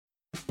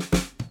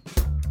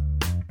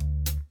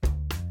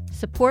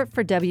Support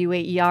for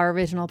WAER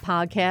original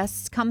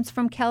podcasts comes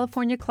from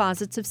California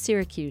Closets of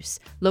Syracuse,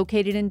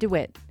 located in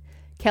DeWitt.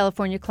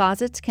 California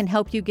Closets can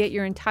help you get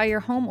your entire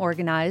home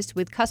organized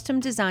with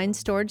custom-designed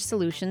storage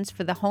solutions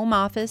for the home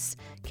office,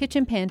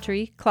 kitchen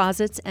pantry,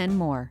 closets, and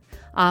more.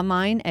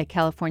 Online at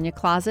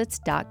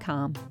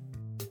californiaclosets.com.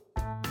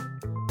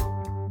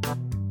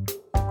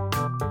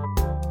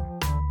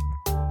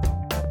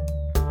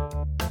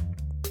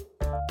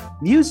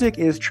 Music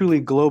is truly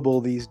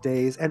global these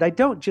days, and I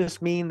don't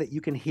just mean that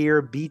you can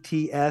hear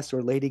BTS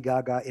or Lady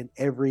Gaga in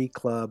every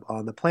club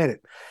on the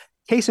planet.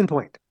 Case in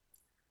point,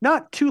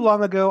 not too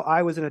long ago,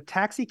 I was in a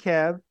taxi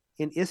cab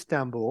in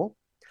Istanbul.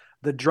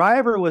 The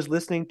driver was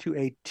listening to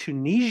a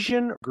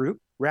Tunisian group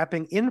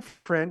rapping in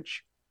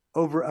French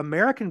over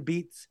American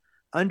beats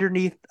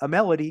underneath a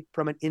melody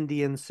from an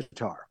Indian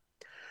sitar.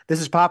 This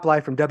is Pop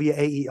Life from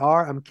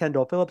WAER. I'm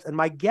Kendall Phillips, and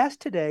my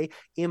guest today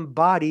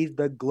embodies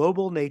the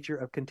global nature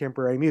of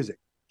contemporary music.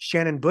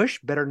 Shannon Bush,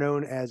 better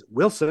known as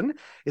WILSN,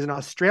 is an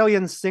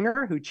Australian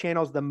singer who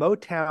channels the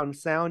Motown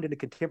sound into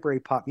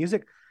contemporary pop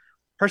music.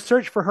 Her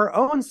search for her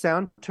own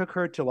sound took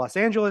her to Los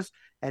Angeles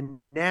and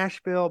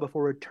Nashville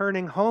before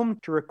returning home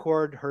to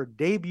record her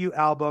debut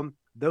album,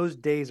 Those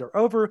Days Are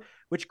Over,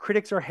 which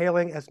critics are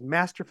hailing as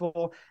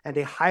masterful and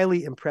a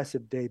highly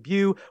impressive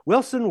debut.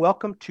 WILSN,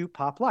 welcome to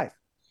Pop Life.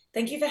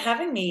 Thank you for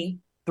having me.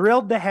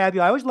 Thrilled to have you.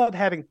 I always love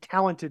having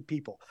talented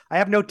people. I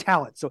have no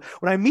talent. So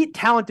when I meet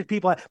talented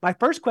people, my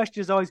first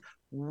question is always,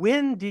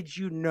 when did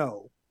you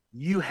know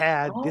you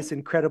had this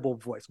incredible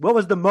voice? What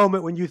was the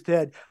moment when you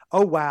said,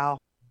 oh, wow,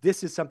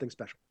 this is something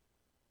special?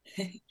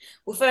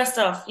 Well, first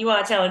off, you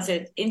are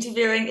talented.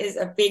 Interviewing is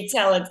a big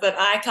talent that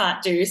I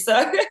can't do.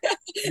 So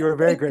you're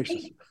very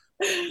gracious.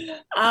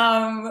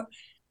 The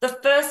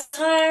first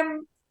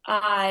time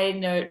I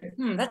know,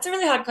 that's a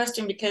really hard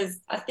question because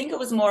I think it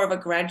was more of a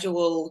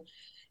gradual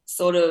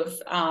sort of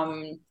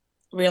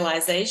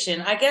realization.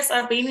 I guess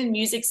I've been in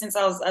music since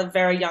I was a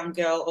very young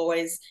girl,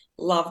 always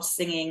loved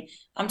singing.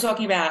 I'm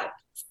talking about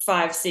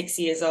 5, 6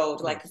 years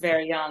old, like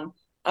very young.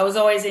 I was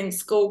always in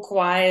school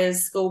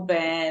choirs, school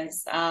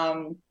bands.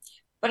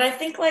 But I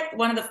think like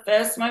one of the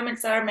first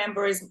moments I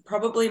remember is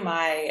probably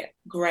my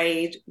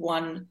grade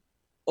 1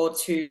 or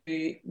 2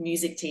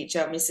 music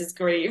teacher, Mrs.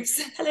 Greaves.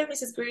 Hello,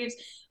 Mrs. Greaves.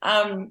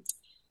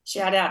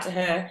 Shout out to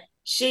her.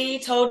 She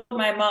told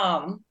my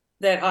mom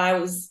that I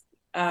was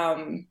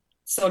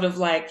sort of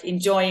like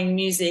enjoying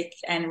music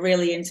and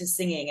really into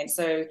singing. And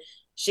so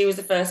she was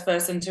the first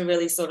person to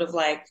really sort of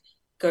like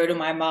go to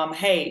my mom,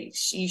 hey,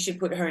 you should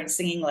put her in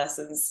singing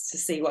lessons to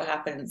see what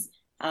happens.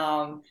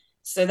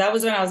 So that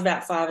was when I was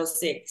about 5 or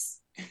 6.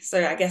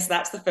 So I guess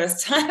that's the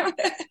first time.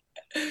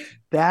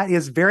 That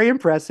is very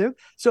impressive.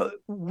 So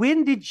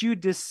when did you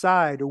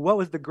decide, or what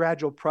was the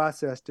gradual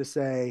process to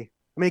say,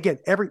 I mean, again,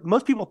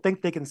 most people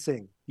think they can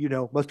sing,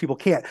 most people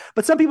can't,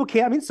 but some people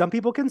can't. I mean, some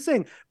people can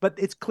sing, but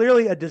it's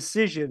clearly a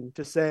decision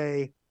to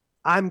say,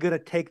 I'm going to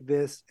take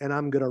this and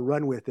I'm going to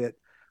run with it.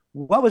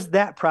 What was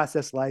that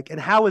process like? And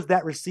how was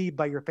that received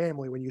by your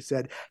family when you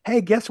said,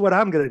 hey, guess what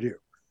I'm going to do?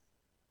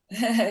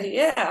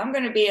 Yeah, I'm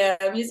going to be a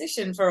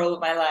musician for all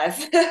of my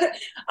life.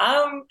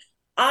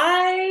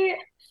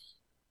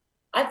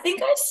 I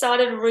think I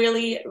started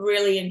really,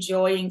 really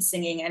enjoying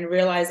singing and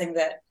realizing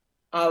that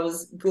I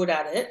was good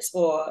at it,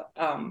 or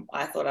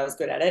I thought I was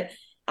good at it.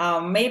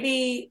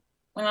 Maybe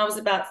when I was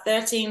about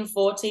 13,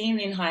 14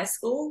 in high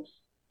school,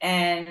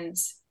 and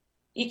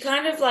you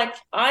kind of like,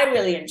 I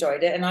really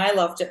enjoyed it and I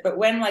loved it. But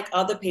when like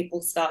other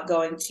people start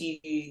going to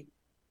you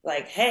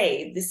like,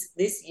 hey, this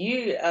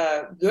you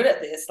are good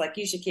at this, like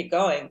you should keep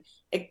going.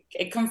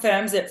 It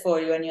confirms it for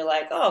you and you're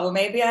like, oh, well,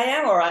 maybe I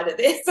am all right at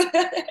this.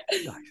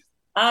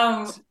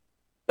 Nice.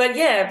 But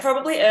yeah,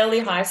 probably early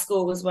high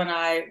school was when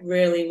I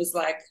really was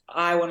like,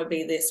 I want to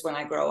be this when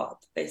I grow up,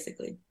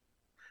 basically.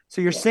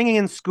 So you're singing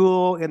in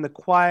school, in the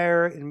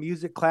choir, in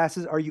music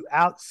classes. Are you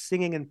out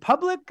singing in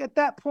public at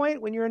that point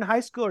when you're in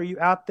high school? Are you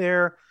out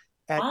there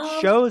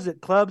at shows,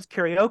 at clubs,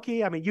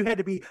 karaoke? I mean, you had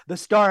to be the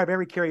star of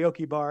every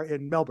karaoke bar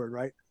in Melbourne,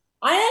 right?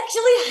 I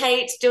actually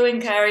hate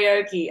doing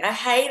karaoke. I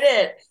hate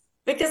it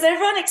because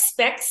everyone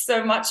expects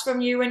so much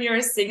from you when you're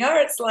a singer.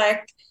 It's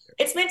like,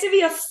 it's meant to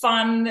be a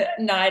fun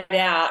night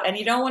out and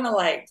you don't want to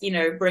like,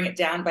 bring it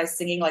down by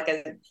singing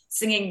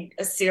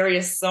a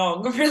serious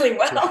song really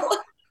well.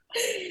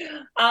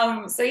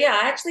 So yeah,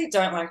 I actually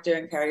don't like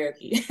doing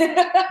karaoke.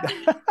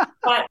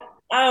 But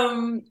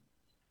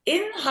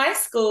in high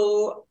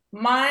school,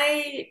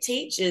 my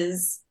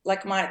teachers,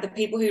 like the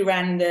people who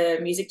ran the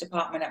music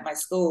department at my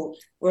school,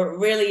 were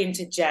really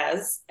into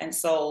jazz and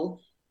soul,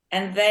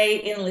 and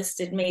they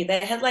enlisted me. They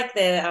had like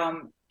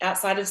their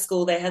outside of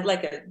school, they had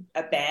like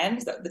a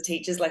band that the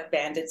teachers like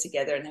banded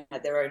together and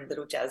had their own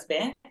little jazz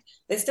band.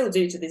 They still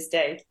do to this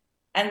day.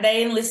 And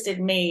they enlisted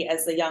me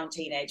as a young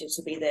teenager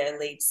to be their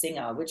lead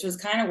singer, which was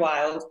kind of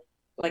wild,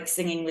 like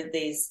singing with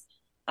these,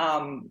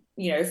 40,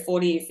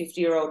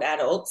 50-year-old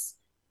adults.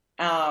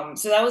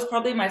 So that was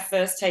probably my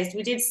first taste.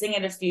 We did sing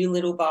at a few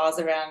little bars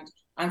around.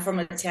 I'm from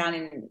a town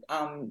in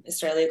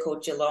Australia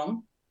called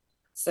Geelong.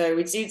 So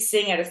we did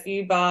sing at a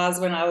few bars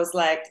when I was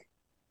like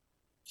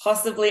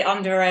possibly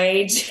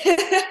underage.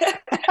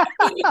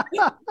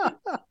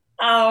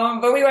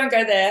 But we won't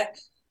go there.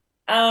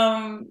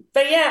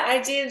 But yeah, I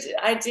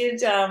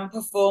did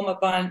perform a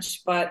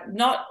bunch, but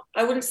not,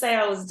 I wouldn't say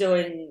I was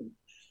doing,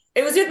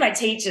 it was with my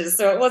teachers,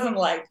 so it wasn't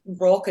like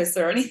raucous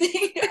or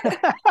anything.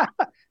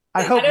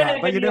 I I hope don't not,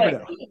 know, but you maybe never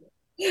like,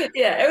 know.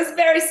 yeah, it was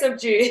very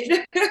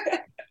subdued.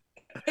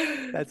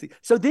 That's it.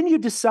 So then you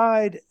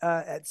decide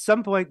at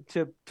some point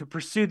to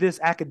pursue this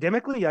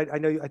academically. I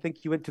know I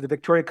think you went to the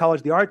Victoria College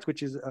of the Arts,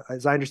 which is,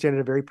 as I understand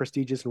it, a very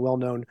prestigious and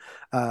well-known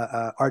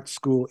art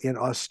school in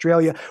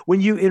Australia.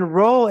 When you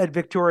enroll at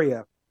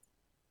Victoria,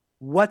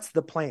 what's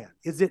the plan?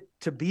 Is it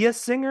to be a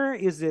singer?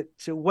 Is it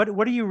to what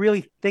are you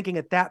really thinking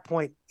at that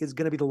point is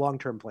going to be the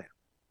long-term plan?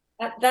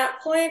 At that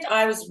point,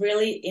 I was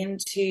really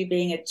into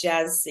being a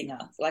jazz singer.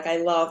 Like I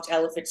loved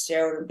Ella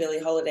Fitzgerald and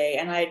Billie Holiday,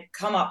 and I'd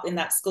come up in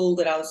that school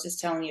that I was just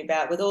telling you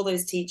about with all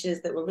those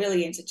teachers that were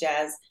really into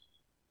jazz.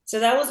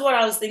 So that was what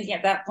I was thinking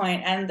at that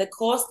point. And the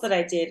course that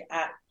I did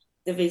at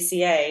the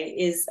VCA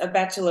is a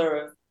Bachelor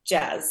of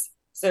Jazz.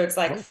 So it's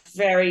like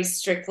very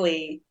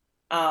strictly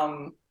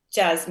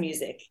jazz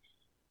music.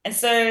 And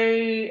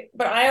so,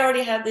 but I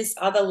already had this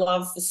other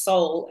love for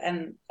soul,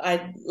 and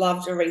I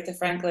loved Aretha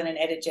Franklin and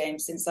Etta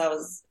James since I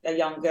was a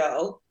young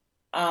girl.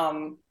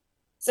 So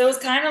it was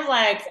kind of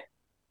like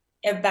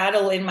a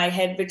battle in my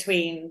head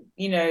between,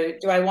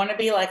 do I want to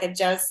be like a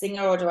jazz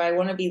singer or do I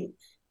want to be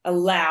a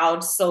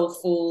loud,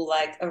 soulful,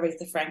 like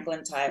Aretha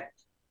Franklin type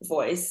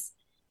voice?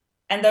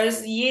 And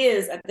those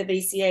years at the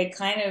BCA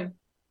kind of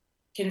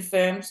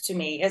confirmed to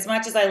me, as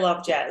much as I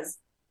love jazz,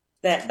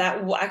 that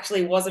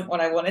actually wasn't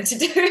what I wanted to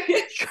do.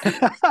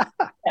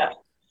 Yeah.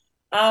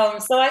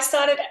 So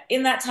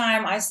in that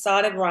time, I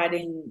started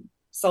writing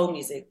soul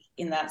music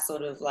in that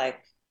sort of like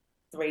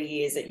 3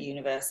 years at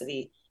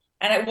university.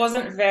 And it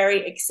wasn't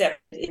very accepted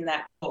in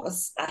that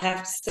course, I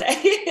have to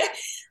say.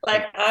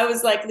 Like I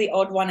was like the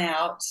odd one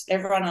out.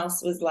 Everyone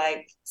else was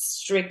like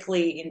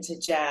strictly into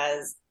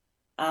jazz.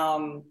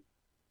 And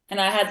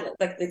I had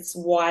like this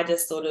wider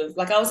sort of,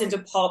 like I was into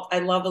pop. I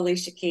love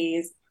Alicia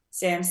Keys,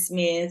 Sam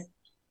Smith,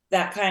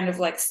 that kind of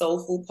like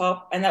soulful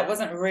pop. And that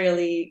wasn't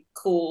really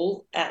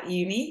cool at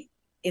uni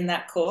in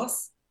that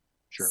course.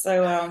 Sure.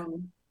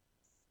 So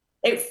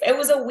it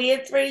was a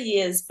weird 3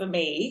 years for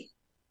me,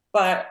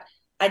 but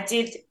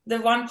the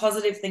one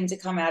positive thing to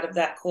come out of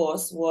that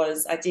course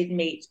was I did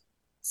meet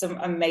some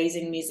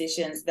amazing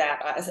musicians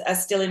that are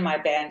still in my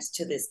band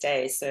to this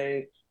day.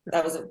 So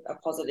that was a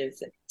positive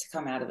to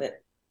come out of it.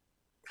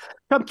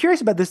 I'm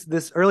curious about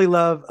this early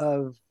love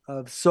of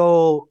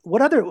soul.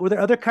 Were there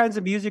other kinds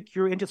of music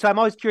you're into? So I'm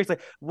always curious,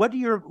 like, do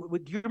you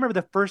remember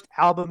the first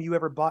album you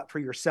ever bought for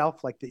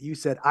yourself? Like that you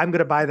said, I'm going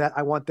to buy that.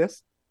 I want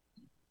this.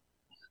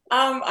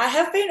 I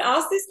have been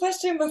asked this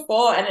question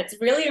before, and it's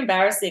really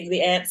embarrassing,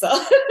 the answer.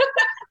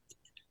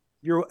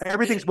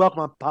 Everything's welcome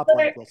on Pop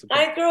Life, Wilson.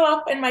 I grew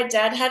up and my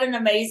dad had an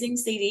amazing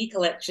CD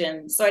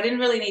collection, so I didn't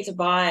really need to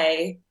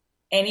buy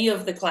any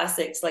of the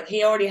classics. Like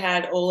he already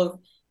had all of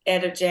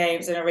Etta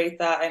James and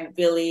Aretha and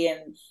Billie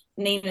and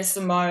Nina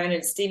Simone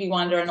and Stevie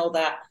Wonder and all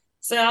that.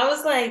 So I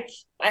was like,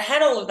 I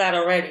had all of that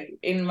already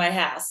in my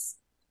house.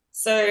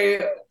 So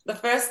the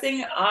first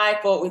thing I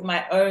bought with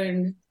my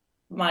own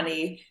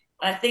money,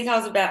 I think I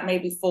was about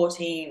maybe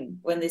 14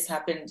 when this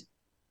happened,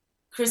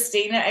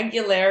 Christina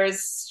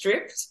Aguilera's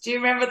Stripped. Do you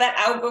remember that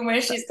album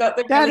where she's got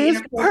the that really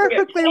is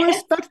perfectly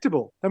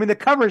respectable. I mean, the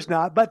cover's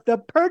not, but the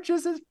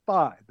purchase is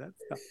fine.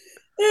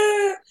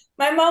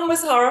 My mom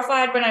was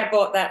horrified when I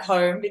bought that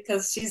home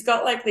because she's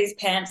got like these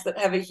pants that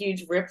have a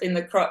huge rip in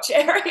the crotch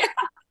area.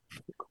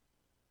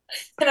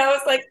 And I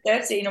was like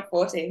 13 or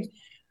 14.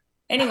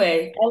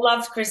 Anyway, I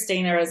loved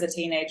Christina as a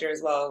teenager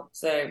as well.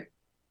 So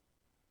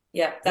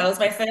yeah, that was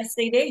my first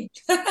CD.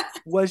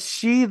 Was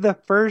she the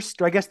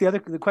first, or I guess the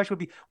question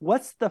would be,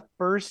 what's the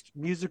first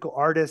musical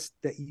artist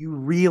that you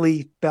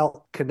really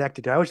felt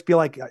connected to? I always feel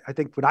like, I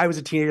think when I was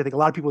a teenager, I think a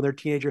lot of people when they're a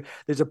teenager,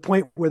 there's a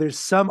point where there's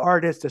some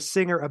artist, a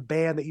singer, a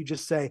band that you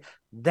just say,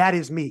 that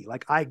is me.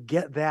 Like, I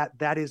get that.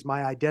 That is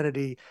my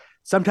identity.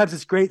 Sometimes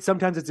it's great.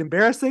 Sometimes it's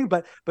embarrassing,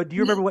 but do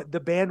you remember what the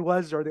band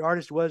was or the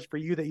artist was for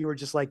you that you were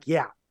just like,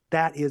 yeah,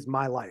 that is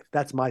my life.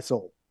 That's my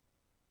soul.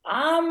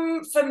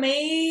 For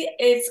me,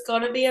 it's got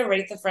to be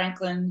Aretha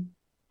Franklin.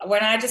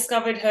 When I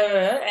discovered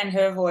her and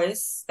her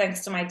voice,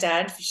 thanks to my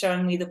dad for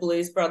showing me the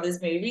Blues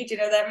Brothers movie. Do you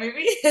know that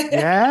movie?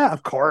 Yeah,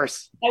 of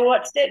course. I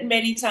watched it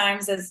many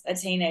times as a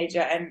teenager,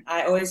 and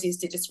I always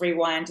used to just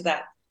rewind to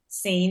that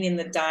scene in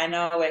the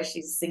diner where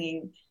she's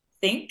singing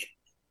Think.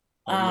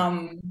 For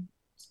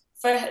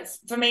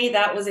me,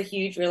 that was a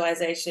huge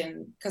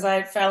realization because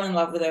I fell in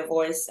love with her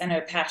voice and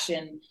her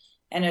passion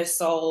and her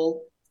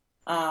soul.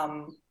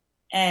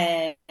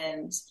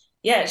 And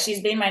yeah,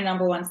 she's been my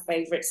number one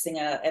favorite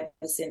singer ever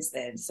since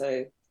then.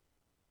 So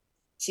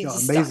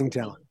she's amazing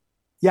talent.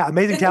 Yeah,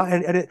 amazing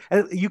talent.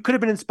 And you could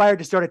have been inspired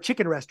to start a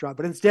chicken restaurant,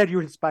 but instead you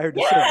were inspired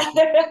to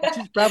sing, which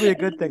is probably a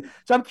good thing.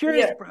 So I'm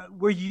curious,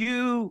 were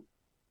you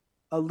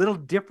a little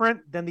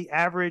different than the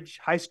average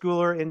high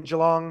schooler in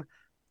Geelong?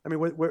 I mean,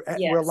 were a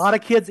Yes. lot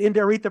of kids into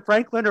Aretha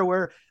Franklin,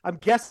 or I'm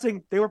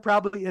guessing they were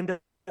probably into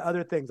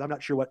other things. I'm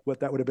not sure what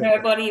that would have been.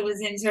 Nobody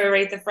was into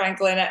Aretha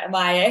Franklin at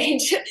my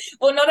age.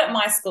 Well, not at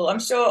my school. I'm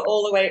sure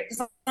all the way,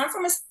 because I'm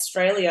from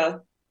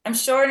Australia. I'm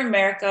sure in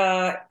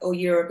America or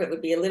Europe it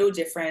would be a little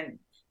different.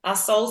 Our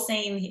soul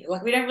scene,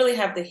 like we don't really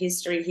have the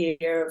history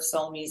here of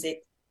soul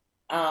music,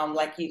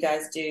 like you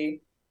guys do.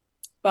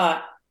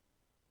 But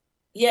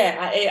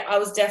yeah, I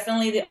was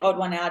definitely the odd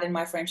one out in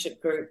my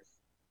friendship group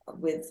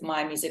with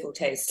my musical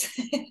taste.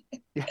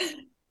 Yeah.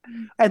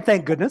 And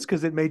thank goodness,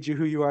 because it made you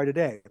who you are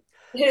today.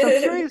 So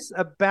I'm curious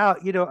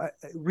about,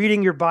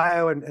 reading your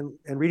bio and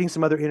reading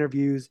some other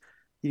interviews.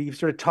 You've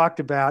sort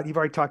of you've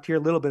already talked here a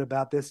little bit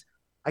about this.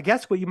 I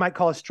guess what you might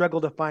call a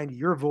struggle to find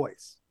your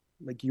voice.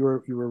 Like you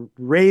were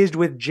raised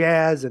with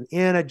jazz and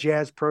in a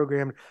jazz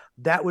program.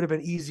 That would have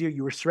been easier.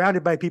 You were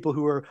surrounded by people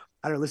who were,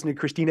 I don't know, listening to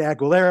Christina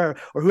Aguilera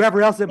or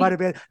whoever else it might have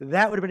been.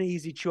 That would have been an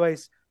easy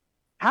choice.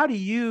 How do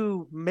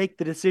you make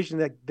the decision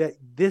that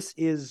this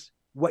is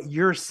what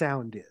your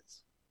sound is?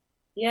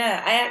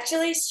 Yeah, I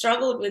actually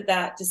struggled with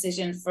that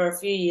decision for a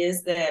few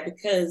years there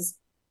because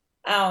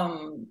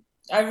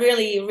I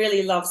really,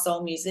 really love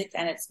soul music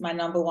and it's my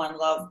number one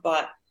love.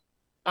 But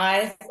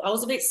I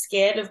was a bit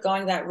scared of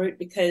going that route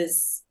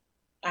because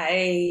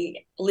I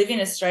live in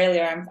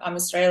Australia. I'm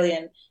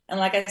Australian, and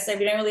like I said,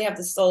 we don't really have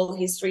the soul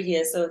history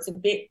here, so it's a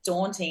bit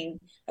daunting,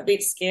 a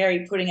bit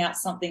scary putting out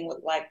something with,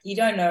 like, you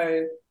don't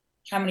know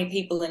how many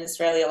people in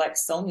Australia like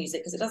soul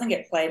music because it doesn't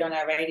get played on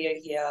our radio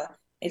here.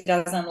 It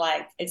doesn't,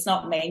 like, it's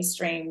not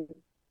mainstream.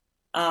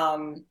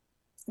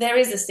 There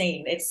is a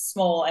scene. It's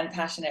small and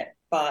passionate,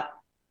 but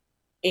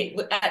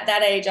at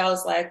that age I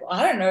was like,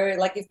 I don't know,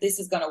 like, if this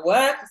is going to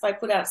work if I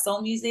put out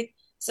soul music.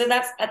 So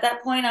that's at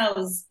that point I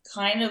was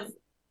kind of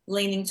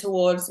leaning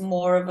towards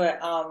more of a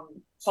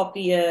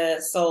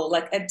poppier soul,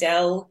 like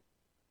Adele,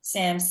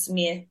 Sam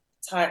Smith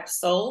type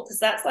soul, because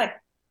that's like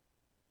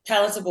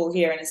palatable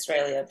here in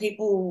Australia.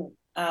 People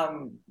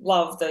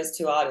love those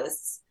two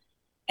artists,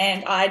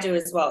 and I do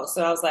as well.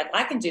 So I was like,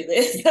 I can do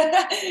this.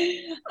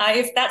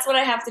 If that's what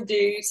I have to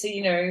do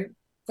to,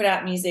 put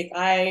out music,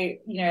 I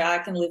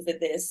can live with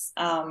this,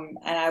 and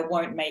I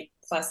won't make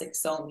classic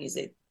soul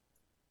music.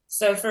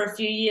 So for a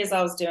few years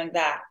I was doing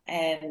that,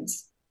 and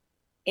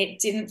it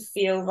didn't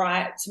feel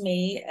right to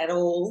me at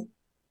all.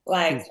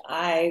 Like,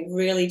 I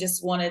really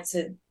just wanted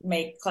to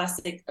make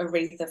classic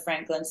Aretha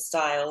Franklin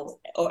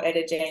style or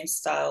Etta James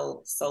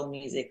style soul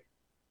music.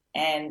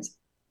 And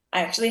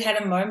I actually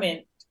had a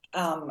moment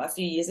a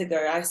few years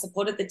ago. I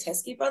supported the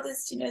Teskey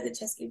Brothers. Do you know the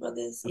Teskey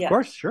Brothers? Of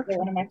course, sure. They're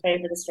one of my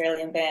favorite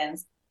Australian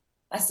bands.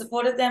 I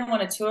supported them on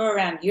a tour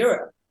around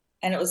Europe,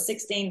 and it was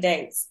 16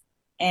 dates.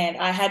 And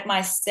I had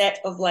my set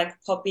of like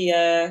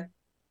poppier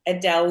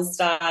Adele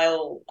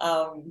style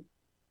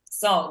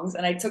songs,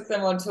 and I took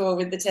them on tour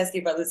with the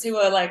Teskey Brothers, who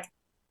were like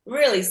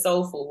really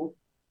soulful.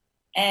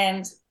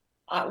 And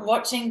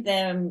watching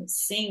them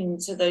sing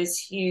to those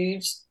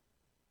huge,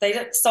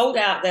 they sold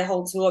out their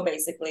whole tour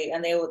basically,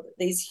 and there were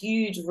these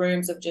huge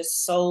rooms of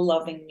just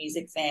soul-loving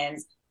music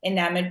fans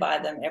enamored by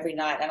them every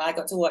night, and I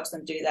got to watch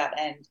them do that,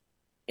 and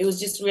it was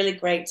just really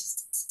great to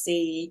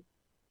see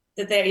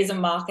that there is a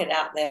market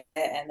out there,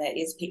 and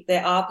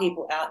there are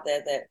people out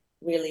there that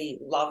really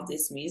love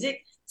this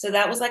music. So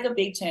that was like a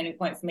big turning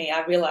point for me.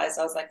 I realized,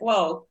 I was like,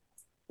 well,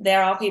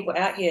 there are people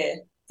out here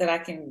that I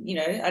can,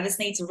 I just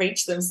need to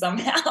reach them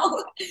somehow.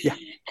 Yeah.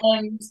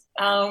 And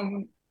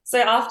so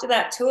after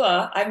that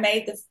tour, I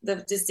made the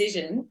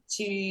decision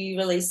to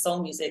release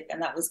soul music,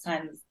 and that was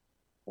kind of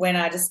when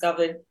I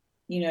discovered,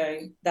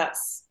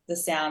 that's the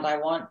sound I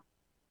want.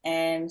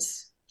 And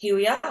here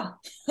we are.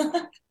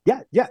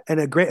 Yeah, and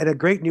a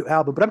great new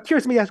album. But I'm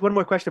curious. Let me ask one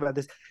more question about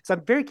this. So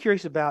I'm very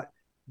curious about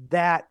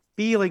that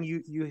feeling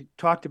you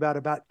talked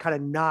about kind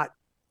of not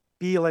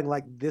feeling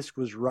like this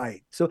was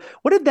right. So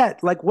what did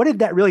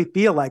that really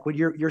feel like when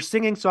you're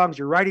singing songs,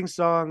 you're writing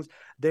songs,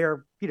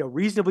 they're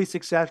reasonably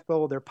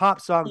successful, they're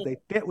pop songs, they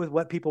fit with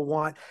what people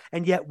want,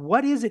 and yet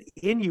what is it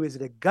in you? Is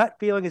it a gut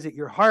feeling? Is it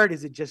your heart?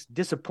 Is it just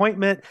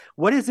disappointment?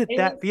 What is it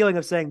that feeling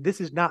of saying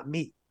this is not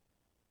me?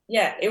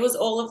 Yeah, it was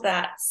all of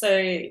that.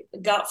 So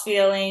gut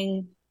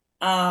feeling,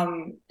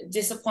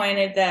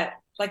 disappointed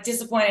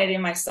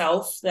in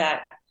myself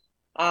that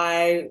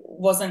I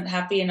wasn't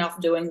happy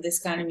enough doing this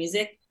kind of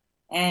music,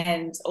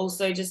 and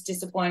also just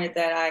disappointed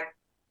that I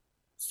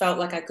felt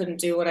like I couldn't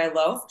do what I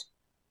loved.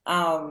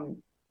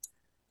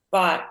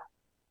 But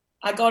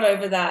I got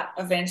over that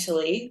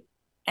eventually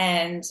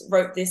and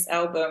wrote this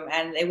album,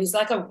 and it was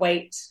like a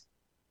weight.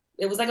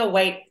 It was like a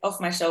weight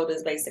off my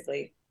shoulders,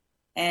 basically.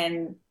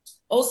 And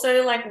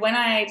also, like, when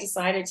I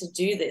decided to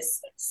do this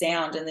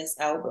sound in this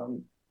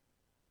album,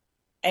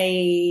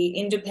 a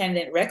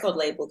independent record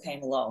label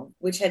came along,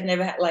 which had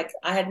never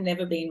I had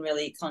never been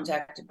really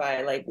contacted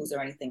by labels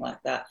or anything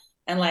like that.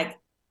 And like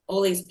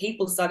all these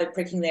people started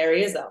pricking their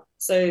ears up.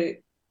 So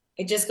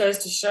it just goes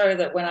to show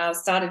that when I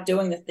started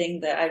doing the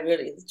thing that I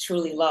really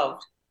truly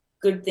loved,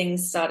 good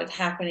things started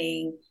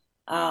happening,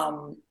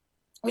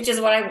 which is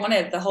what I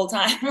wanted the whole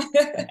time.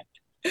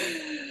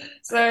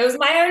 So it was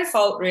my own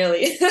fault,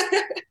 really.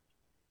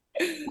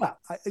 Well,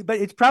 but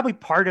it's probably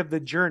part of the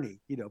journey,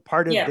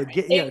 part of Yeah,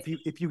 if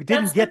you didn't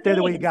that's the get there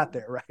the way you thing. got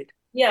there, right?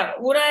 Yeah,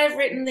 would I have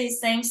written these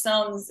same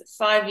songs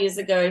 5 years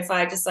ago if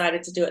I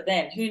decided to do it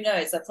then? Who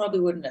knows? I probably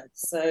wouldn't have.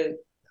 So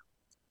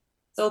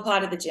it's all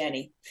part of the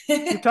journey.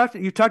 You talked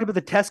about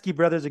the Teskey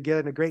Brothers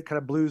again, a great kind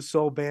of blues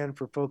soul band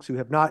for folks who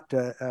have not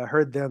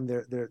heard them.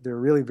 They're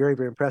really very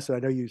very impressive. I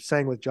know you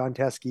sang with John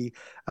Teskey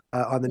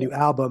on the new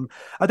album.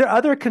 Are there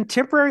other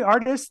contemporary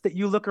artists that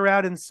you look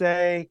around and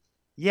say,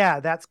 yeah,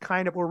 that's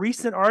kind of, or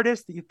recent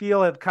artists that you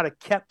feel have kind of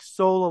kept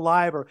soul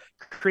alive or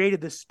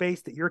created the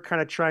space that you're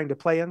kind of trying to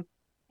play in?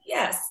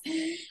 Yes.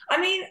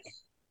 I mean,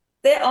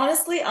 there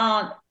honestly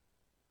aren't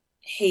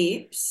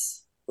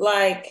heaps.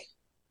 Like,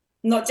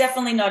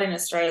 definitely not in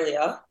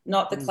Australia,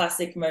 not the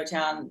classic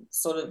Motown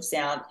sort of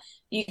sound.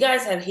 You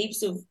guys have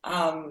heaps of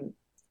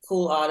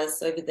cool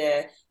artists over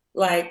there.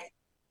 Like,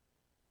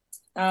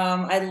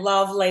 I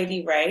love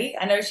Lady Ray.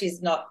 I know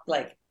she's not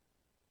like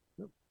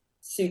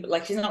super,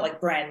 like she's not like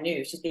brand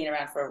new. She's been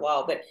around for a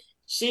while, but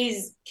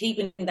she's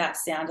keeping that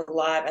sound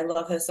alive. I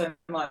love her so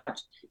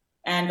much.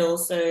 And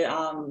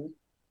also,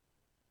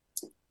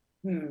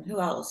 who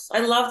else? I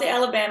love the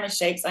Alabama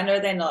Shakes. I know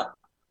they're not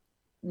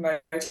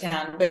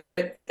Motown,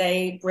 but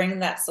they bring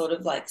that sort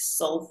of like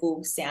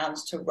soulful sound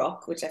to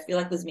rock, which I feel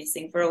like was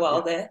missing for a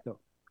while there.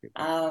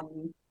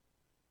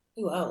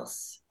 Who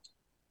else?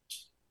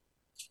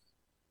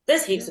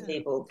 There's heaps of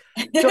people.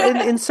 So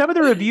in some of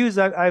the reviews,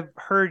 I've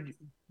heard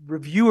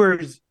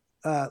reviewers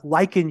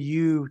liken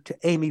you to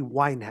Amy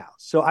Winehouse.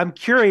 So I'm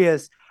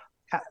curious,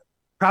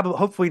 probably,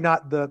 hopefully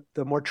not the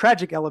more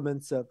tragic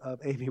elements of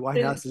Amy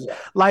Winehouse's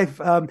life,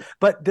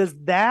 but does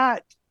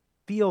that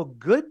feel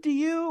good to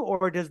you,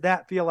 or does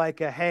that feel like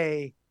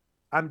hey,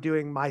 I'm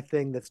doing my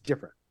thing that's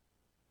different?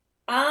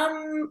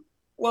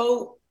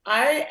 Well,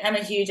 I am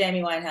a huge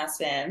Amy Winehouse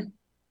fan.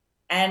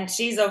 And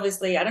she's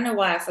obviously, I don't know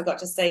why I forgot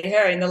to say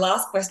her in the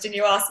last question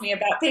you asked me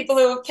about people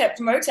who have kept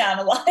Motown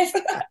alive.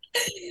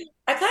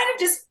 I kind of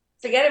just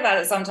forget about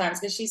it sometimes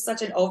because she's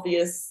such an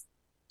obvious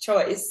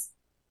choice.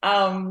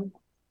 But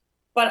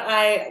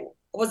I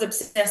was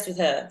obsessed with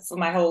her for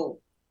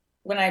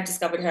when I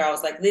discovered her, I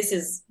was like, this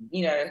is,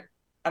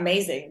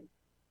 amazing.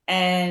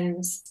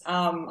 And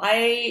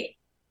I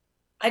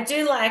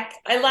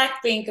like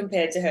being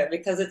compared to her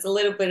because it's a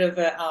little bit of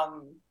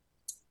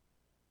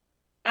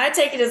I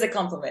take it as a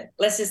compliment.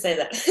 Let's just say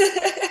that.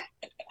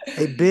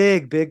 A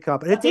big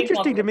compliment. It's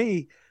interesting to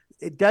me.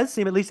 It does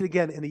seem, at least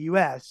again in the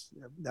US,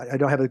 I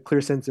don't have a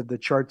clear sense of the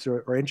charts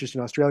or interest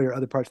in Australia or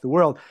other parts of the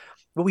world,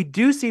 but we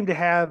do seem to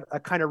have a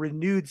kind of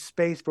renewed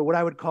space for what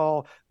I would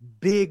call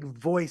big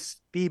voice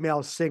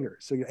female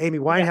singers. So Amy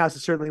Winehouse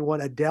is certainly one.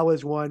 Adele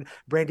is one.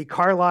 Brandi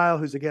Carlile,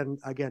 who's again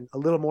a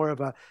little more of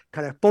a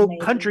kind of folk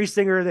country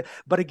singer.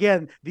 But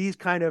again, these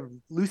kind of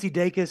Lucy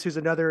Dacus, who's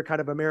another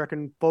kind of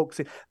American folk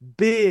singer,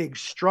 big,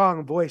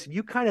 strong voice. And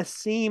you kind of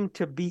seem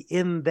to be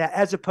in that,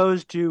 as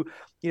opposed to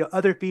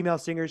other female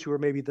singers who are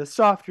maybe the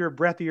softer,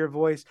 breathier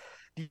voice.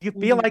 Do you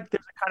feel like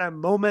there's a kind of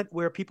moment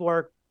where people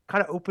are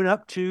kind of open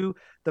up to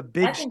the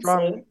big,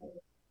 strong? So.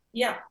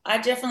 Yeah, I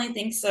definitely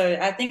think so.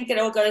 I think it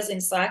all goes in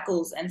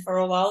cycles, and for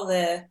a while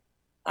there,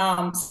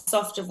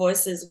 softer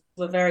voices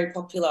were very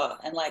popular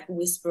and like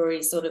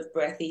whispery, sort of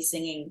breathy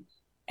singing.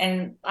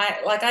 And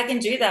I can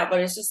do that, but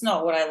it's just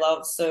not what I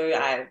love. So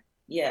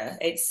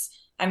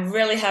I'm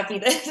really happy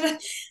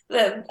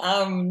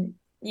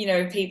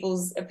that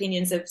people's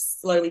opinions have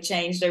slowly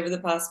changed over the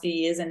past few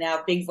years, and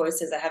now big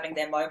voices are having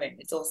their moment.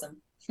 It's awesome.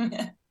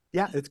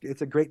 Yeah,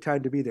 it's a great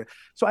time to be there.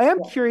 So I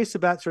am curious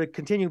about sort of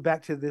continuing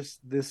back to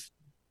this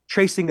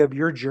tracing of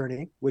your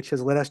journey, which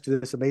has led us to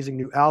this amazing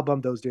new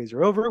album, Those Days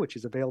Are Over, which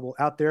is available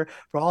out there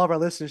for all of our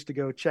listeners to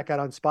go check out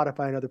on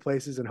Spotify and other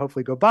places, and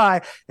hopefully go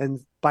buy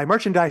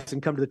merchandise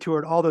and come to the tour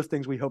and all those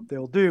things we hope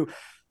they'll do.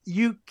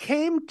 You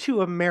came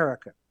to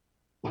America,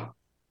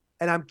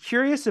 and I'm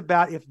curious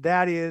about if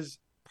that is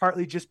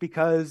partly just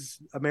because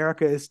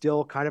America is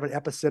still kind of an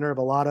epicenter of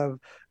a lot of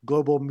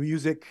global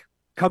music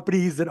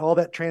companies and all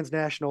that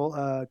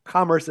transnational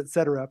commerce, et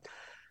cetera.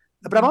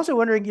 But I'm also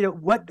wondering,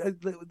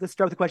 let's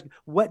start with the question.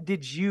 What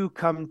did you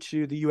come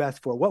to the U.S.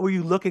 for? What were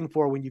you looking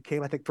for when you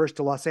came, I think, first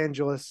to Los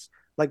Angeles?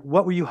 Like,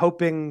 what were you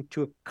hoping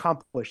to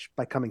accomplish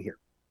by coming here?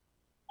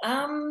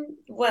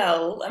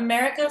 Well,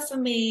 America for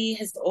me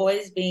has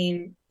always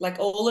been, like,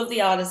 all of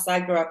the artists I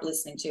grew up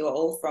listening to are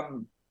all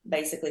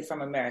basically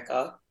from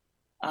America.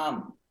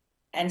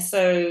 And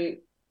so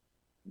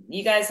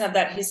you guys have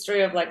that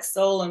history of like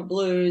soul and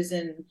blues,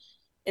 and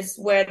it's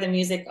where the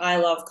music I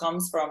love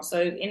comes from. So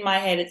in my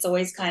head, it's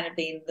always kind of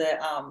been the,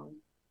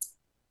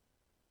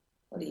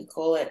 what do you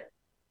call it?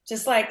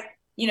 Just like,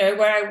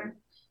 where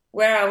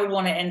I would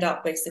want to end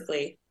up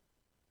basically.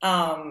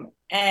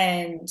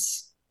 And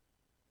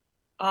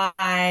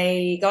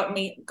I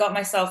got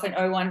myself an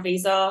O1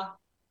 visa,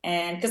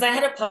 and because I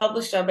had a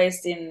publisher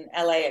based in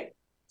LA.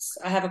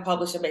 I have a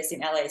publisher based in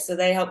LA. So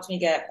they helped me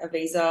get a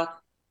visa,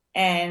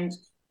 and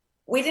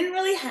we didn't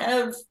really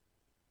have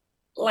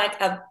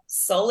like a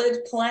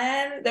solid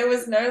plan. There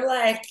was no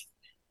like,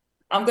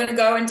 I'm going to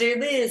go and do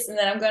this, and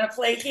then I'm going to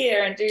play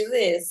here and do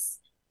this.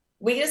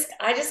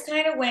 I just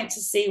kind of went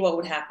to see what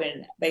would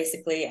happen,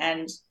 basically.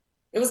 And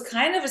it was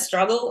kind of a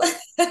struggle.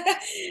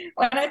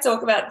 When I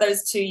talk about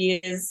those 2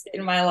 years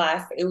in my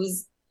life, it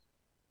was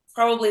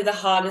probably the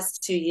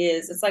hardest 2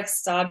 years. It's like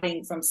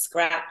starting from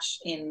scratch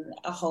in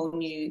a whole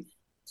new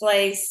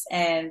place.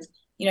 And,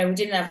 we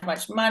didn't have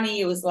much money.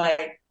 It was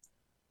like,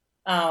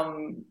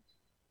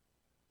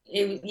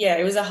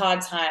 it was a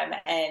hard time.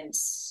 And,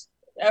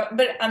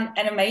 but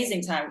an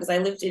amazing time, because I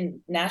lived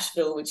in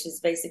Nashville, which is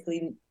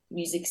basically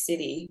Music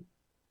City,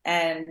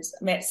 and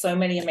met so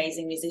many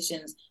amazing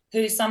musicians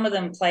who, some of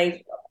them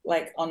played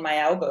like on my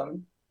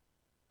album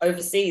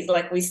overseas.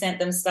 Like, we sent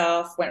them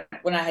stuff when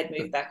I had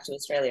moved back to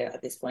Australia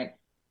at this point.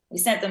 We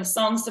sent them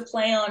songs to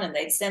play on, and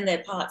they'd send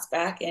their parts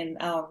back. And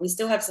we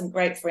still have some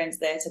great friends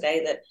there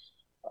today that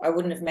I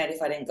wouldn't have met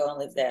if I didn't go and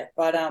live there.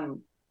 But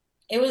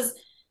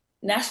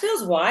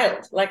Nashville's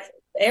wild. Like,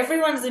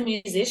 everyone's a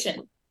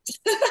musician.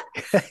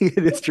 It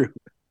is true.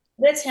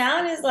 The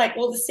town is like,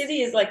 well, the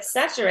city is like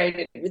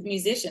saturated with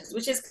musicians,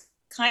 which is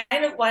kind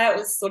of why it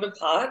was sort of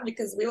hard,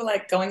 because we were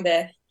like going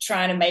there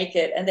trying to make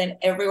it, and then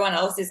everyone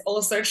else is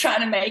also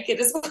trying to make it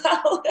as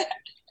well.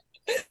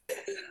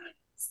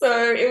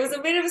 So it was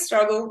a bit of a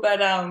struggle,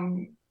 but I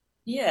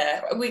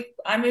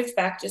moved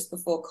back just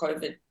before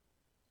COVID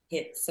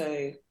hit, so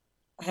I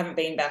haven't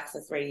been back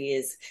for 3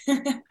 years.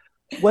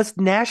 Was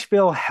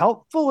Nashville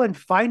helpful in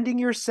finding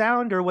your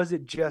sound, or was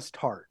it just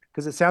hard?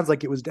 Because it sounds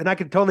like it was, and I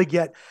could totally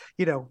get,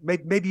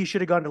 maybe you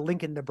should have gone to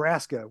Lincoln,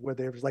 Nebraska, where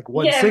there was like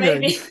one singer.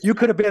 And you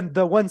could have been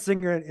the one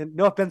singer, and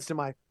no offense to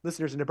my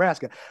listeners in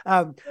Nebraska.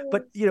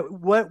 But,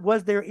 what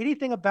was there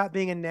anything about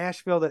being in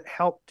Nashville that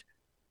helped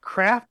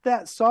craft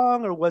that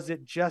song, or was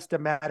it just a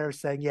matter of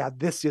saying, yeah,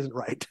 this isn't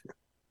right?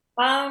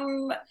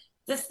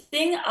 The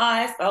thing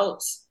I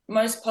felt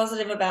most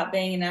positive about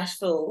being in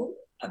Nashville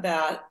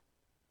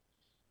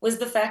was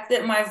the fact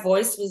that my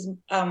voice was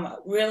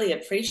really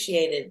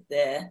appreciated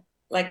there.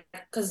 Like,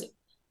 because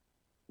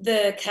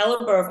the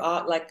caliber of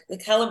art, like the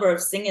caliber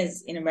of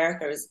singers in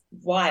America is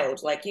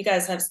wild. Like, you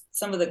guys have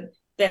some of the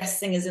best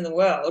singers in the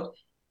world.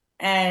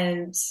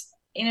 And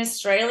in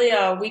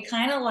Australia, we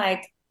kind of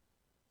like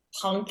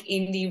punk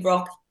indie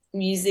rock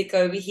music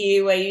over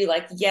here, where you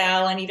like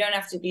yell and you don't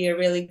have to be a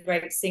really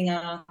great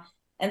singer.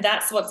 And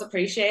that's what's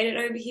appreciated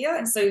over here.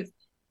 And so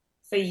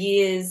for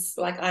years,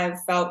 like,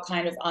 I've felt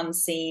kind of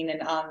unseen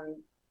and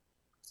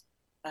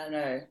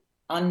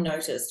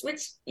unnoticed,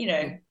 which,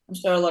 I'm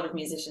sure a lot of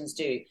musicians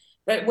do.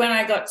 But when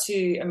I got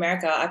to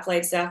America, I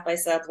played South by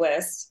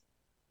Southwest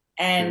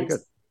and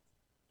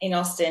in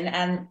Austin.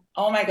 And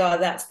oh my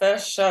God, that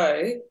first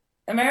show,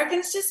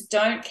 Americans just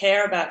don't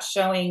care about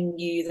showing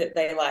you that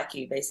they like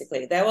you,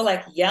 basically. They were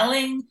like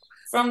yelling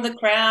from the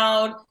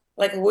crowd,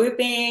 like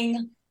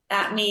whooping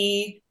at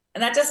me.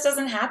 And that just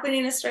doesn't happen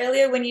in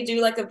Australia. When you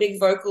do like a big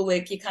vocal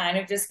lick, you kind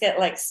of just get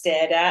like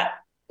stared at,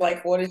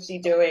 like, what is she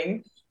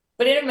doing?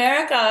 But in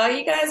America,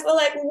 you guys were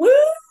like, woo!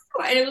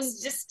 And it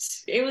was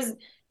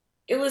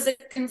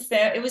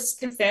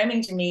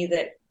confirming to me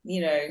that,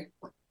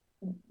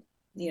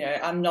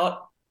 I'm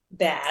not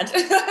bad.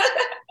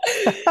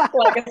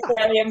 Like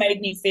Australia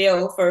made me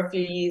feel for a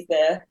few years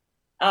there.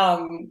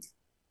 And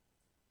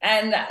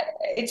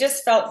it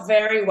just felt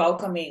very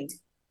welcoming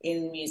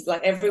in music.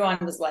 Like, everyone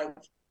was like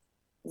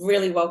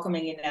really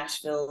welcoming in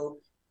Nashville.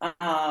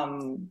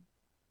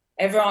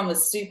 Everyone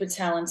was super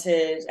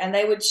talented, and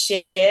they would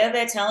share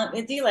their talent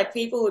with you. Like,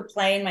 people would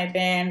play in my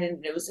band,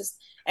 and it was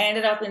just, I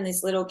ended up in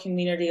this little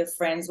community of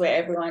friends where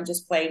everyone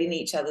just played in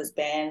each other's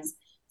bands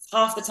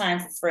half the time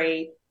for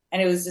free.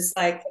 And it was just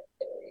like,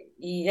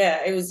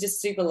 yeah, it was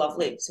just super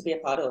lovely to be a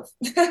part of.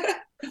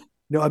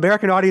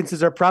 American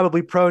audiences are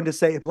probably prone to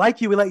say, if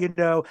like you, we let you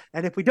know.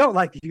 And if we don't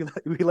like you,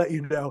 we let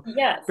you know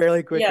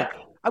fairly quickly. Yeah.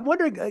 I'm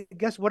wondering, I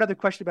guess, one other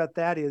question about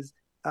that is,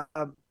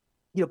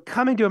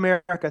 coming to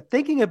America,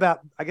 thinking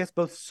about, I guess,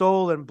 both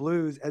soul and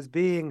blues as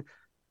being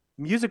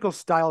musical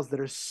styles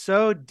that are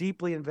so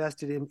deeply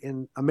invested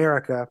in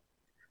America,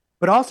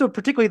 but also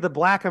particularly the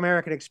Black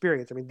American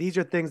experience. I mean, these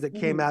are things that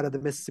came out of the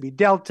Mississippi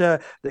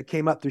Delta, that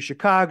came up through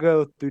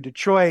Chicago, through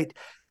Detroit,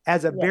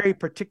 as a very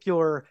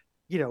particular,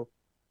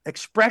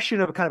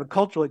 expression of a kind of a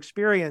cultural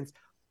experience.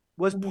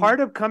 Was part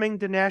of coming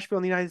to Nashville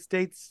in the United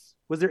States,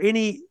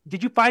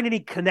 did you find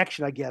any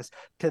connection, I guess,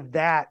 to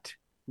that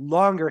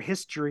longer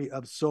history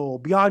of soul,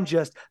 beyond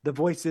just the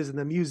voices and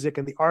the music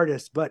and the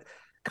artists, but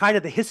kind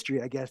of the history,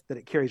 I guess, that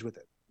it carries with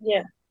it?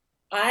 Yeah.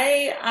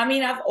 I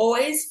mean, I've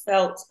always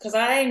felt, because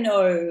I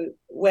know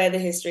where the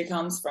history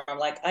comes from.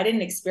 Like, I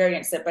didn't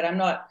experience it, but I'm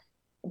not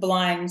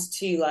blind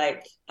to,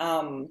 like,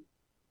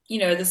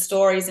 the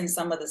stories in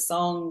some of the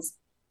songs.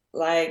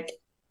 Like,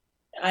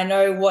 I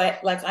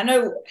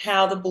know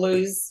how the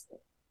blues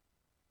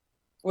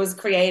was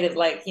created,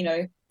 like,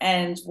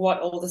 and what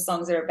all the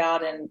songs are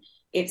about. And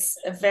it's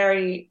a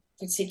very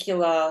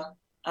particular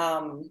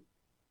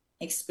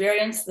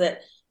experience that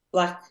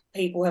Black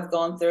people have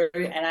gone through.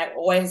 And I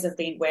always have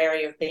been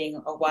wary of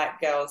being a white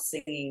girl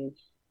singing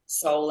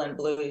soul and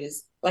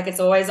blues. Like it's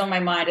always on my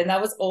mind. And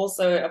that was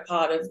also a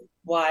part of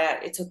why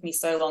it took me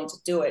so long to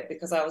do it,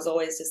 because I was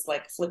always just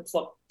like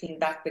flip-flopping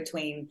back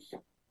between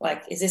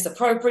like, is this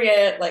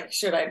appropriate? Like,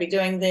 should I be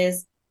doing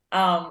this?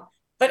 But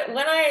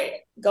when I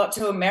got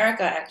to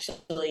America,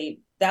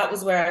 actually, that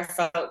was where I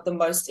felt the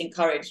most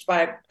encouraged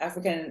by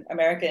African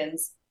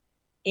Americans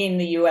in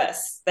the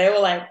US. They were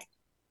like,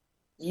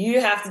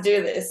 you have to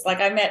do this. Like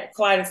I met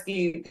quite a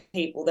few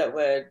people that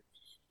were,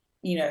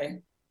 you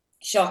know,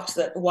 shocked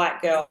that the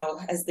white girl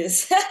has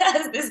this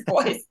has this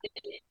voice.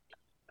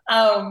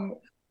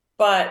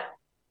 But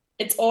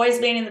it's always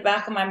been in the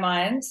back of my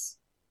mind.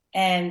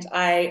 And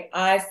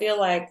I feel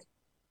like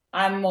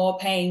I'm more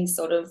paying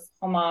sort of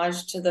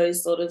homage to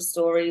those sort of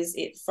stories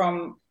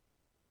from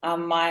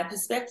my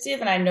perspective.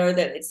 And I know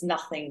that it's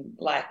nothing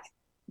like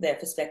their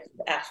perspective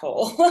at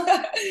all.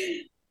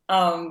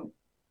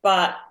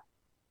 But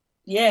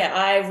yeah,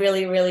 I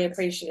really, really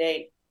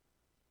appreciate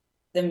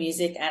the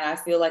music, and I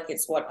feel like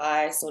it's what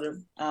I sort of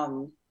I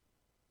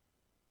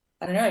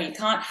don't know, you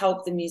can't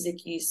help the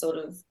music you sort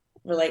of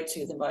relate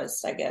to the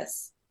most, I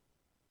guess.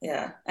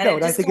 Yeah. And no,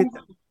 and I think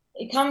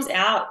it comes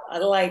out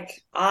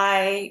like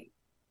I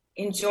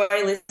enjoy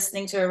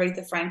listening to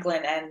Aretha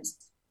Franklin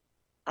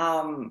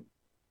and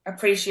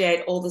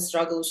appreciate all the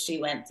struggles she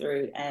went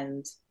through,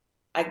 and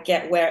I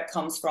get where it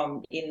comes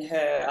from in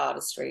her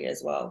artistry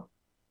as well.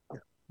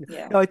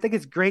 Yeah. No, I think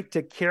it's great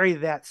to carry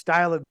that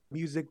style of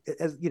music,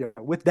 as you know,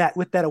 with that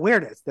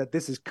awareness that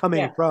this is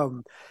coming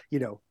from, you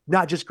know,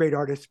 not just great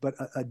artists, but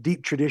a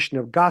deep tradition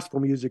of gospel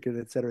music, and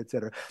et cetera, et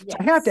cetera. Yes. So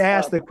I have to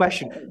ask the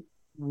question,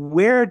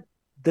 where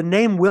the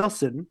name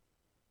Wilson,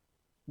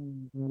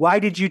 why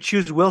did you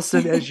choose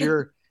Wilson as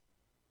your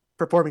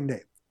performing name?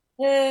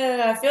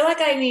 I feel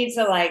like I need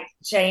to like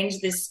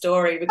change this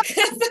story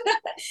because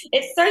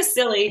it's so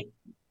silly.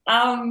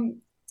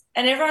 And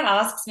everyone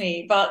asks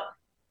me, but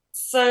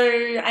so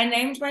I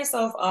named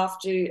myself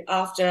after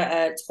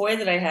a toy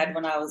that I had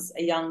when I was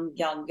a young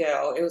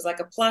girl. It was like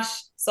a plush,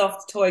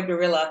 soft toy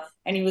gorilla,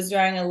 and he was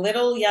wearing a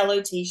little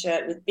yellow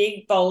T-shirt with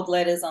big bold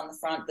letters on the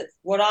front that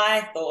what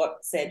I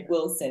thought said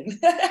Wilson.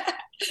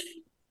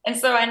 And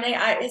so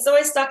it's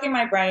always stuck in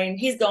my brain.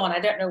 He's gone. I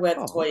don't know where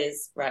the toy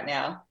is right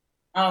now.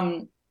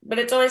 But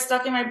it's always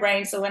stuck in my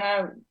brain. So when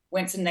I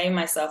went to name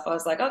myself, I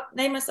was like, oh,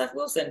 name myself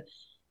Wilson.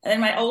 And then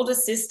my older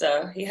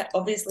sister, he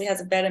obviously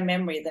has a better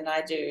memory than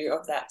I do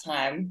of that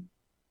time,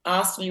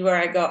 asked me where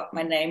I got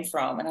my name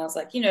from. And I was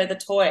like, you know, the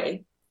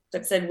toy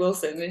that said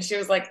Wilson. And she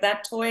was like,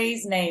 that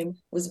toy's name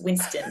was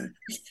Winston.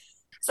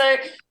 So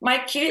my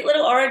cute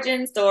little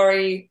origin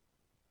story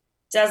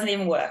doesn't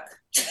even work.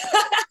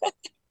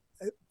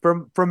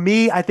 From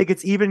me, I think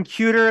it's even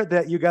cuter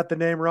that you got the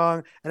name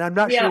wrong. And I'm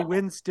not sure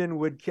Winston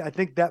would, I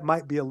think that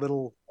might be a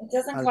little. It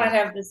doesn't quite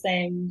have the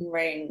same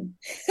ring.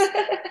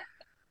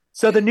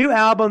 So the new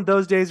album,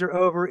 Those Days Are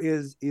Over,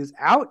 is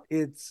out.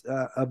 It's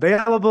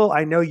available.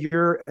 I know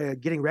you're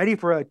getting ready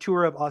for a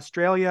tour of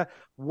Australia.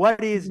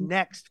 What is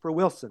next for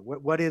Wilson?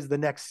 What is the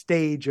next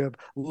stage of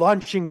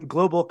launching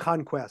global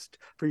conquest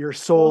for your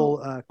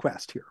soul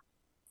quest here?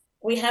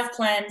 We have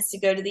plans to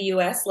go to the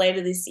US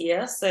later this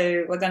year.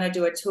 So we're going to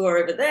do a tour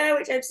over there,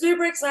 which I'm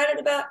super excited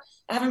about.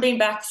 I haven't been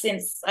back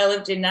since I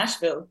lived in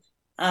Nashville.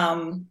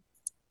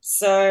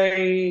 So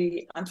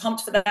I'm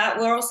pumped for that.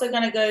 We're also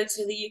going to go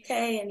to the UK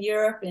and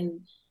Europe,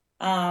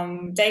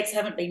 and dates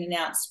haven't been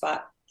announced,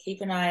 but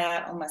keep an eye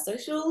out on my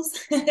socials.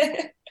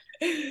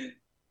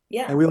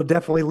 Yeah. And we will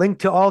definitely link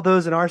to all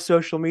those in our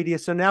social media.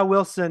 So now,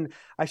 Wilson,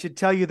 I should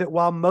tell you that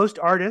while most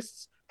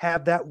artists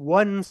have that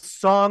one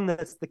song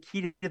that's the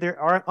key to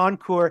their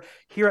encore,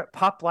 here at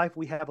Pop Life,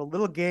 we have a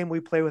little game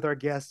we play with our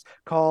guests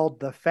called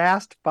the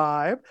Fast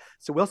Five.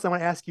 So Wilson, I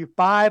want to ask you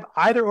 5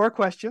 either or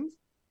questions,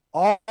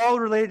 all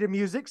related to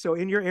music. So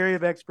in your area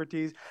of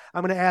expertise,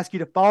 I'm going to ask you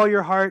to follow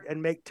your heart and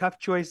make tough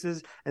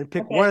choices and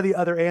pick one of the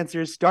other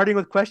answers, starting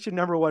with question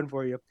number 1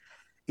 for you.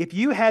 If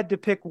you had to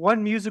pick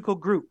one musical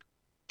group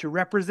to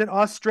represent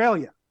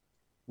Australia,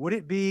 would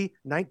it be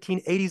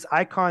 1980s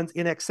icons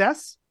In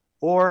Excess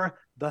or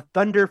the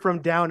Thunder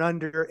from Down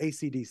Under,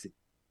 AC/DC?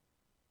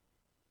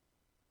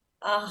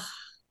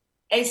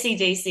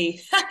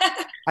 AC/DC.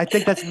 I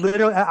think that's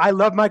literally, I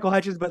love Michael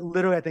Hutchence, but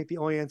literally I think the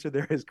only answer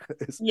there is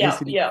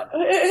AC/DC. Yeah.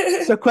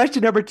 So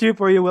question number 2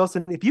 for you,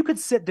 Wilson. If you could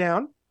sit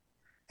down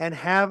and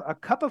have a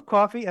cup of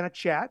coffee and a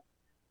chat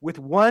with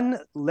one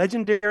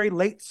legendary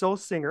late soul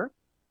singer,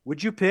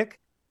 would you pick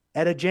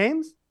Etta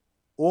James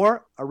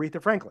or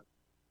Aretha Franklin?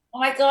 Oh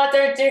my God,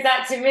 don't do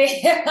that to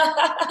me.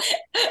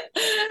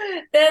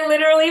 They're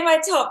literally my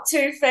top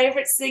 2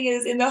 favorite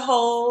singers in the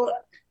whole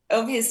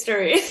of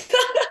history.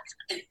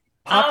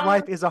 Pop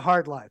life is a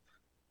hard life.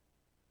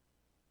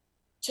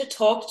 To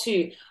talk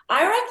to.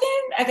 I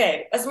reckon,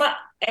 okay,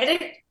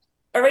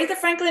 Aretha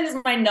Franklin is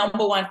my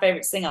number 1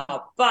 favorite singer,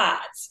 but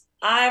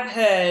I've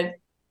heard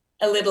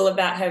a little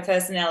about her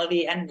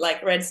personality and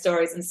like read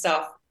stories and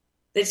stuff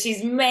that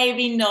she's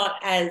maybe not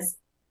as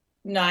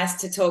nice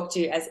to talk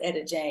to as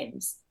Etta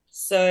James.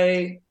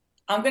 So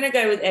I'm going to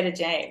go with Etta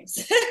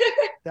James.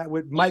 That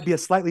might be a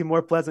slightly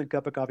more pleasant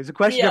cup of coffee. So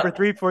question number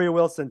 3 for you,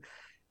 Wilson.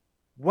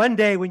 one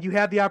day when you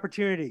have the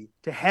opportunity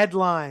to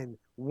headline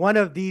one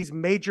of these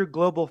major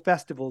global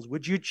festivals,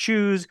 would you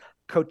choose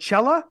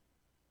Coachella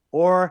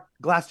or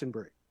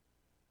Glastonbury?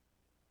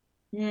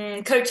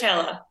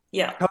 Coachella.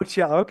 Yeah.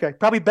 Coachella. Okay.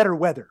 Probably better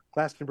weather.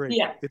 Glastonbury.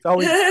 Yeah. It's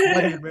always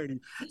muddy and rainy.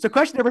 So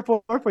question number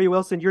 4 for you,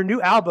 Wilson. Your new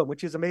album,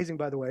 which is amazing,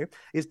 by the way,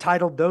 is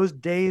titled Those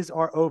Days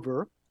Are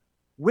Over.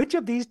 Which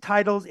of these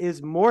titles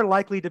is more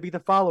likely to be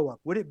the follow-up?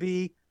 Would it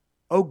be,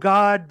 Oh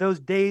God, Those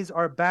Days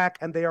Are Back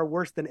and They Are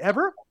Worse Than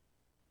Ever?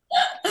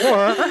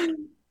 Or,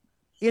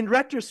 in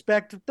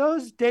retrospect,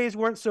 those days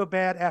weren't so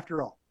bad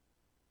after all?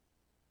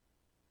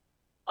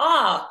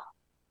 Oh,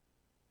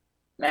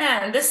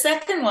 man, the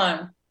second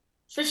one,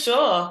 for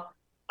sure.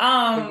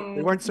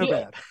 They weren't so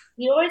bad.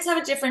 You always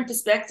have a different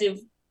perspective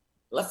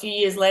a few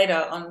years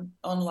later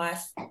on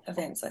life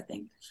events, I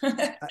think.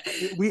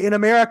 We in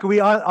America, we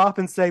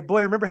often say,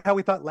 boy, remember how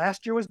we thought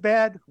last year was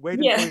bad? Wait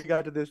until we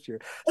got to this year.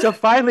 So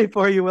finally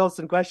for you,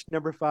 Wilson, question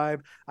number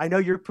 5. I know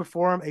you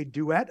perform a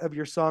duet of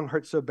your song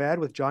Hurt So Bad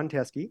with John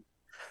Teskey.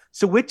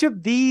 So which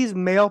of these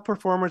male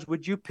performers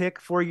would you pick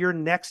for your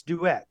next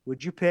duet?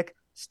 Would you pick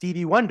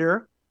Stevie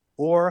Wonder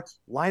or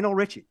Lionel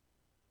Richie?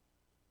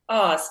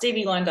 Oh,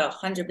 Stevie Wonder,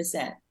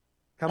 100%.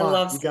 Come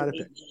on, you got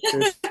it.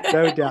 There's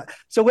no doubt.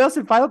 So,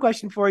 Wilson, final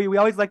question for you. We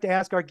always like to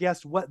ask our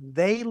guests what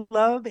they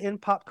love in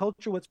pop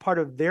culture, what's part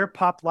of their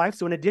pop life.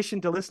 So in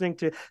addition to listening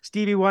to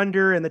Stevie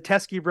Wonder and the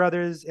Teskey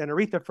Brothers and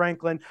Aretha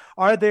Franklin,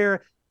 are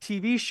there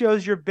TV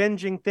shows you're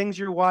binging, things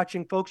you're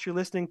watching, folks you're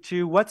listening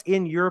to? What's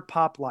in your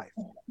pop life?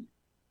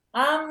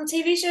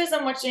 TV shows,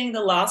 I'm watching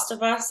The Last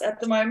of Us at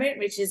the moment,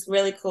 which is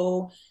really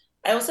cool.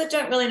 I also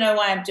don't really know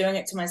why I'm doing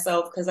it to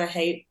myself because I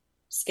hate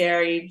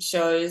scary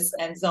shows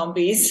and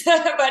zombies,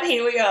 but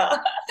here we are.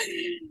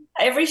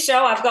 Every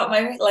show I've got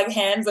my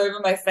hands over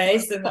my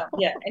face, and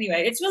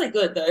anyway, it's really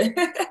good though.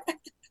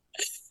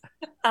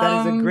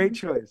 That is a great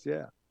choice.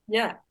 Yeah.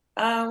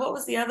 What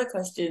was the other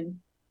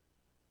question?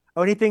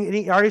 Oh,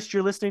 any artists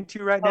you're listening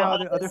to right now?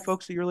 Other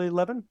folks that you're really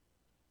loving?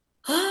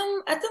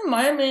 At the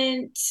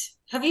moment,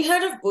 have you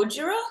heard of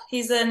Budgerah?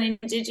 He's an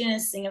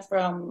Indigenous singer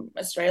from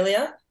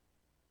Australia.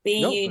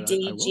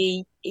 Budgerah.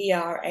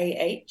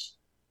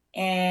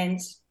 And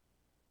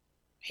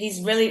he's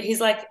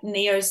like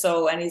neo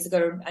soul, and he's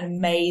got an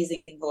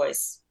amazing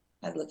voice.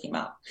 I'd look him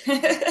up.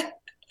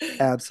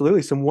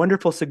 Absolutely. Some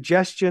wonderful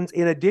suggestions.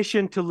 In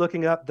addition to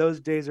looking up Those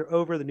Days Are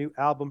Over, the new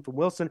album from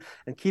Wilson,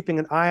 and keeping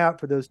an eye out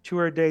for those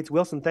tour dates.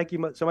 Wilson, thank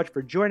you so much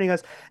for joining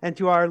us. And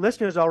to our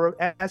listeners, I'll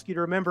ask you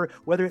to remember,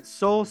 whether it's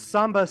soul,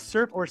 samba,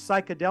 surf, or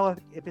psychedelic,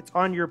 if it's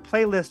on your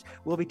playlist,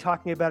 we'll be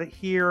talking about it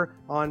here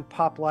on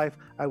Pop Life.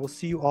 I will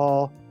see you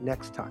all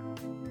next time.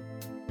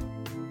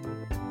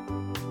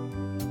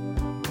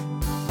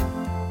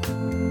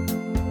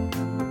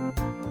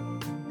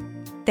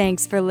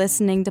 Thanks for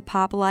listening to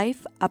Pop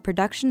Life, a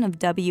production of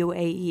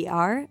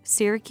WAER,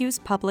 Syracuse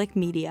Public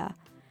Media.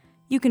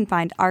 You can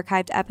find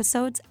archived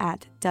episodes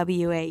at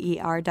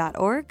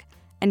waer.org,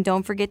 and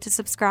don't forget to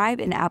subscribe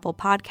in Apple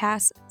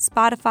Podcasts,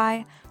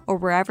 Spotify, or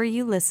wherever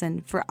you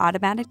listen for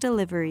automatic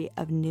delivery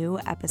of new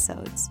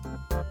episodes.